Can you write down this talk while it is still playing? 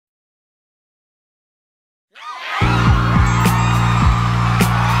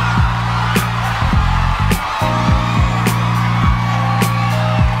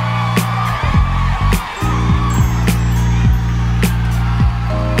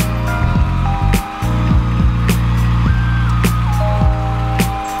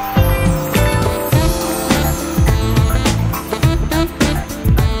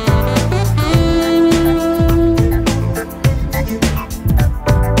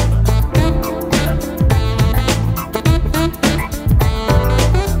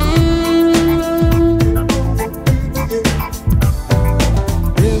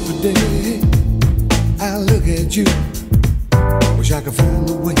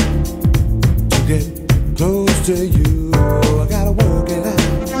to get close to you. I gotta work it out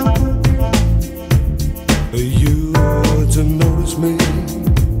for you to notice me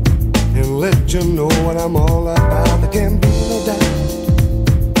and let you know what I'm all about. There can't be no doubt.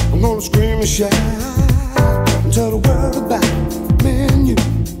 I'm gonna scream and shout and tell the world about me and you.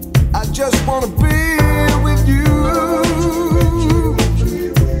 I just wanna be with you.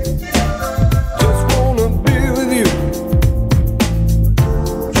 Just wanna be with you.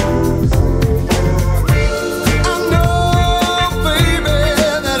 I know, baby,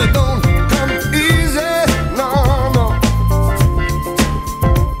 that it don't come easy, no, no.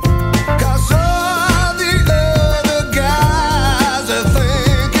 'Cause all the other guys are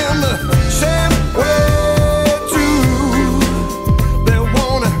thinking the same way too. They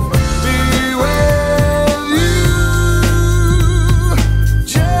wanna be with you,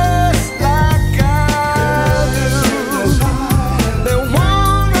 just like I do. They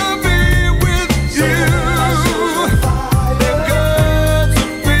wanna be with you. They've got to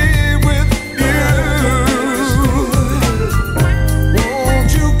be with you. Won't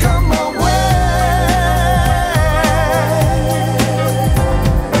you come my way?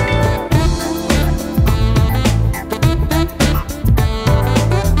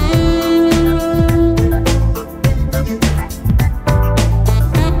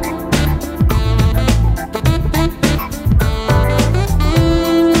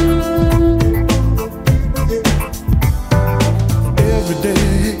 Every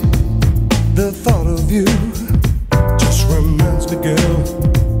day, the thought of you just reminds me, girl,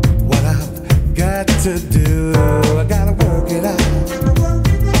 what I've got to do. I gotta work it out.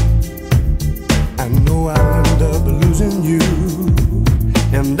 I know I'll end up losing you,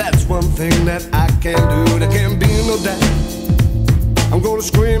 and that's one thing that I can't do. There can't be no doubt. I'm gonna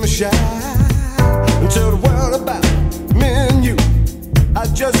scream and shout and tell the world about me and you. I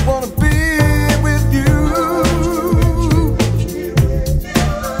just wanna